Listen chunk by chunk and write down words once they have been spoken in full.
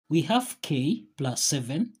we have k plus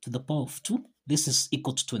 7 to the power of 2. This is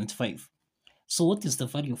equal to 25. So what is the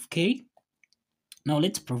value of k? Now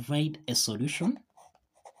let's provide a solution.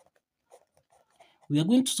 We are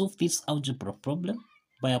going to solve this algebra problem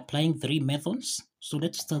by applying 3 methods. So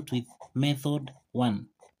let's start with method 1.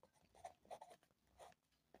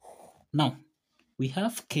 Now, we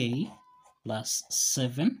have k plus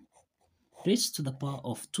 7 raised to the power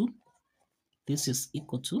of 2. This is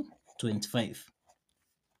equal to 25.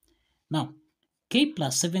 Now, k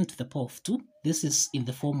plus 7 to the power of 2, this is in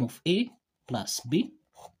the form of a plus b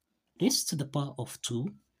raised to the power of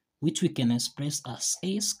 2, which we can express as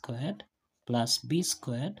a squared plus b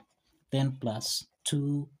squared, then plus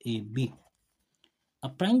 2ab.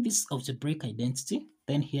 Applying this algebraic identity,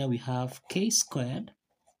 then here we have k squared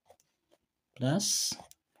plus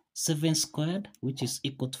 7 squared, which is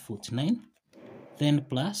equal to 49, then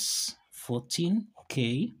plus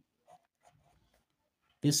 14k,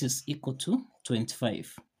 this is equal to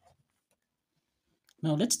 25.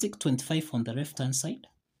 Now let's take 25 on the left hand side,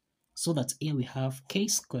 so that here we have k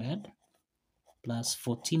squared plus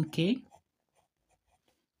 14k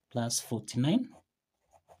plus 49,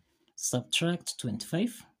 subtract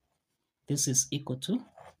 25, this is equal to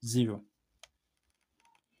 0.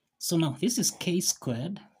 So now this is k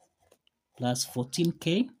squared plus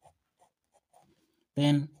 14k,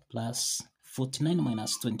 then plus 49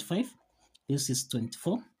 minus 25, this is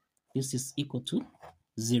 24, this is equal to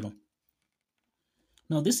 0.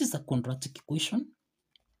 Now this is a quadratic equation.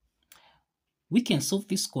 We can solve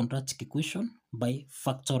this quadratic equation by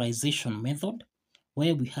factorization method,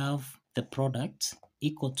 where we have the product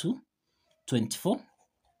equal to 24,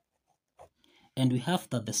 and we have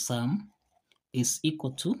that the sum is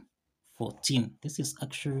equal to 14. This is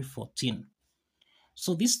actually 14.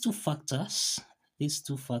 So these two factors, this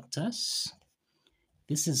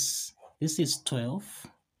is 12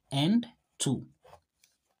 and 2.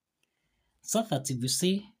 So that if you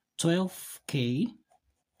say 12k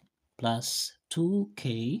plus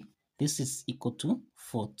 2k, this is equal to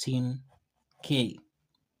 14k.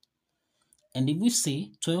 And if we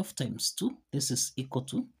say 12 times 2, this is equal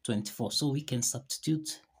to 24. So we can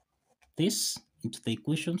substitute this into the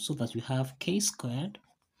equation so that we have k squared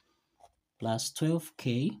plus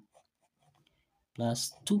 12k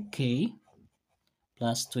plus 2k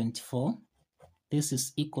plus 24. This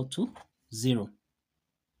is equal to 0.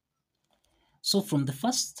 So from the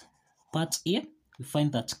first part here, we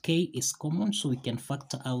find that k is common, so we can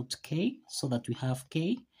factor out k so that we have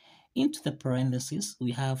k. Into the parentheses,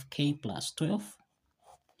 we have k plus 12.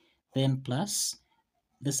 Then plus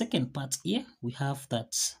the second part here, we have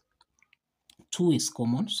that 2 is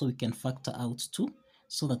common, so we can factor out 2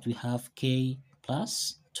 so that we have k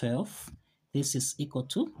plus 12. This is equal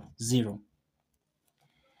to 0.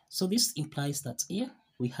 So this implies that here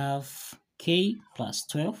we have k plus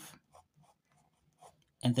 12,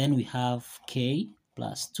 and then we have k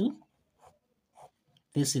plus 2.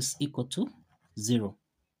 This is equal to 0.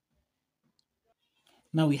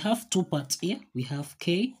 Now we have two parts here. We have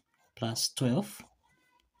k plus 12.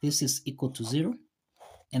 This is equal to 0.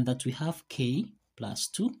 And that we have k plus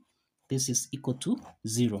 2. This is equal to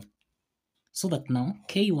 0. So that now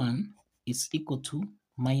k1 is equal to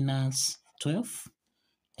minus 12.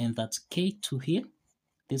 And that k2 here,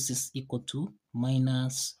 this is equal to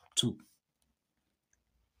minus 2.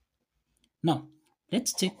 Now,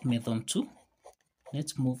 let's take method 2.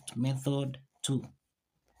 Let's move to method 2.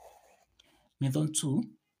 Method 2,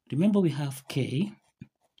 remember we have k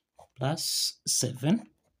plus 7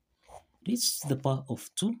 raised to the power of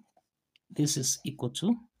 2. This is equal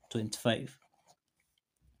to 25.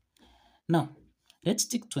 Now, let's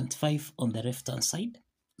take 25 on the left-hand side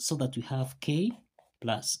so that we have k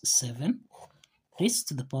plus 7 raised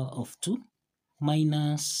to the power of 2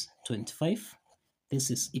 minus 25.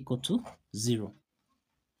 This is equal to 0.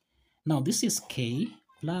 Now, this is k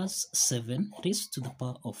plus 7 raised to the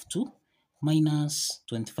power of 2 minus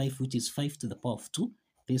 25, which is 5 to the power of 2.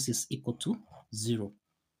 This is equal to 0.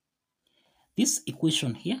 This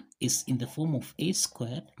equation here is in the form of a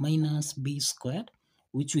squared minus b squared,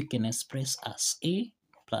 which we can express as a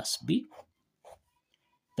plus b,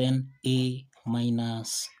 then a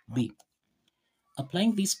minus b.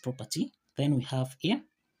 Applying this property, then we have here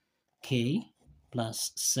k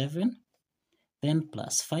plus 7, then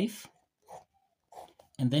plus 5,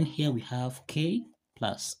 and then here we have k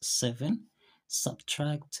plus 7,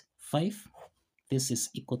 subtract 5, this is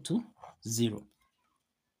equal to 0.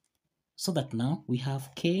 So that now we have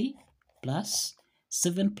k plus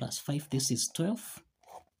 7 plus 5, this is 12,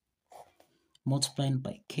 multiplied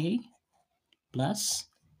by k plus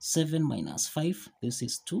 7 minus 5, this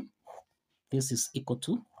is 2, this is equal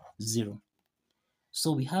to 0.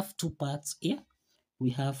 So we have two parts here.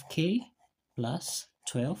 We have k plus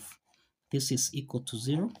 12. This is equal to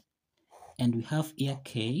 0. And we have here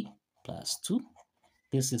k plus 2.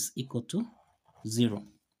 This is equal to 0.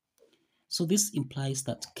 So this implies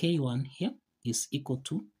that k1 here is equal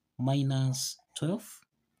to minus 12.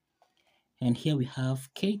 And here we have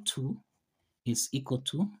k2 is equal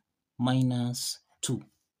to minus 2.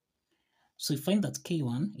 So we find that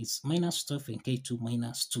k1 is minus 12 and k2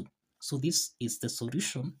 minus 2. So this is the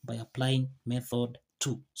solution by applying method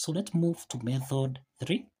 2. So let's move to method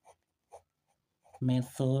 3.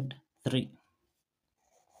 Method 3.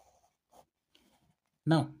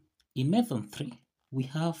 Now, in method 3, we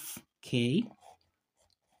have k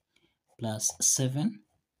plus 7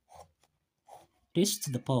 raised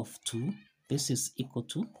to the power of 2. This is equal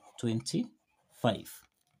to 25.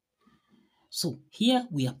 So here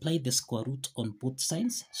we apply the square root on both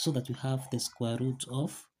sides so that we have the square root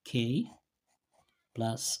of k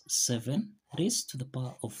plus 7 raised to the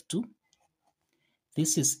power of 2.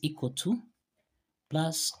 This is equal to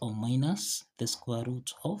plus or minus the square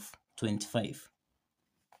root of 25.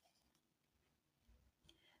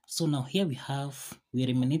 So now here we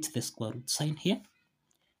eliminate the square root sign here,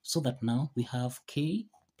 so that now we have k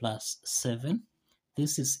plus 7.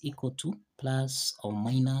 This is equal to plus or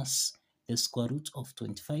minus the square root of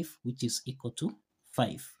 25, which is equal to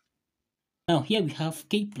 5. Now here we have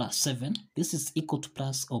k plus 7. This is equal to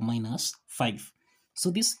plus or minus 5.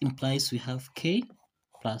 So this implies we have k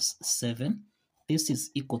plus 7. This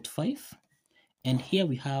is equal to 5. And here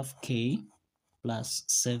we have k plus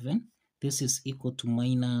 7. This is equal to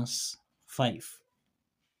minus 5.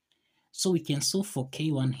 So we can solve for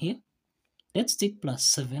k1 here. Let's take plus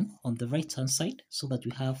 7 on the right hand side so that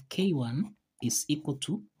we have k1 is equal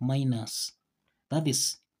to minus, that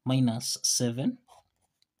is minus 7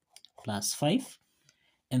 plus 5.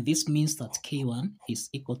 And this means that k1 is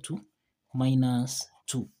equal to minus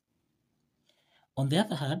 2. On the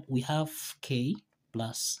other hand, we have k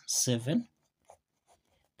plus 7.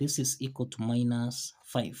 This is equal to minus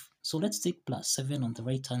 5. So let's take plus 7 on the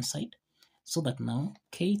right hand side so that now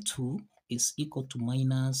k2 is equal to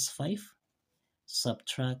minus 5.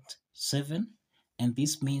 Subtract 7, and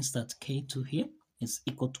this means that k2 here is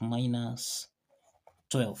equal to minus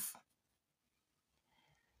 12.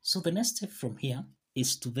 So the next step from here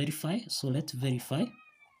is to verify. So let's verify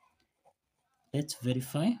that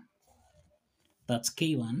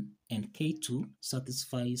k1 and k2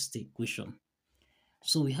 satisfies the equation.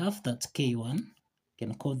 So we have that k1,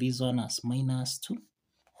 can call this one as minus 2,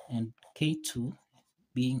 and k2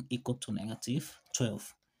 being equal to negative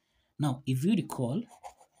 12. Now, if you recall,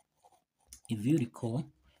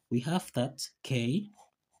 we have that k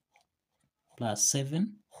plus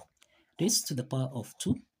 7 raised to the power of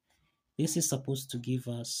 2. This is supposed to give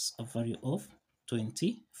us a value of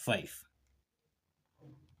 25.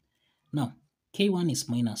 Now, k1 is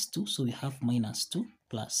minus 2, so we have minus 2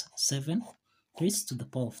 plus 7 raised to the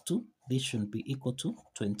power of 2. This should be equal to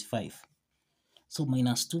 25. So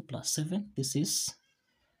minus 2 plus 7, this is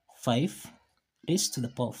 5 raised to the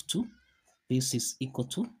power of 2. This is equal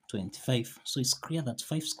to 25. So it's clear that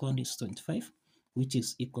 5 squared is 25, which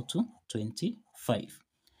is equal to 25.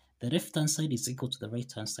 The left hand side is equal to the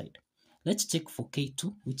right hand side. Let's check for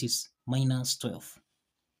k2, which is minus 12.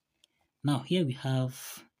 Now here we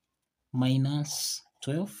have minus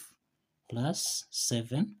 12 plus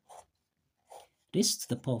 7 raised to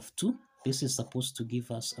the power of 2. This is supposed to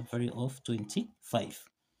give us a value of 25.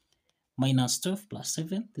 Minus 12 plus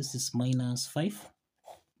 7, this is minus 5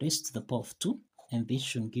 raised to the power of 2, and this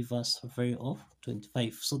should give us a value of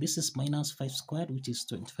 25. So this is minus 5 squared, which is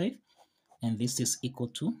 25, and this is equal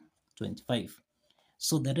to 25.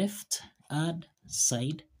 So the left hand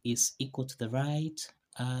side is equal to the right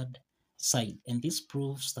hand side, and this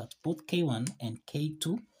proves that both k1 and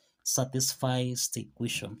k2 satisfies the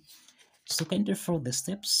equation. So kindly follow the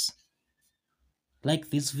steps, like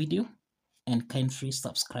this video, and kindly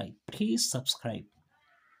subscribe. Please subscribe.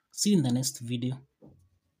 See you in the next video.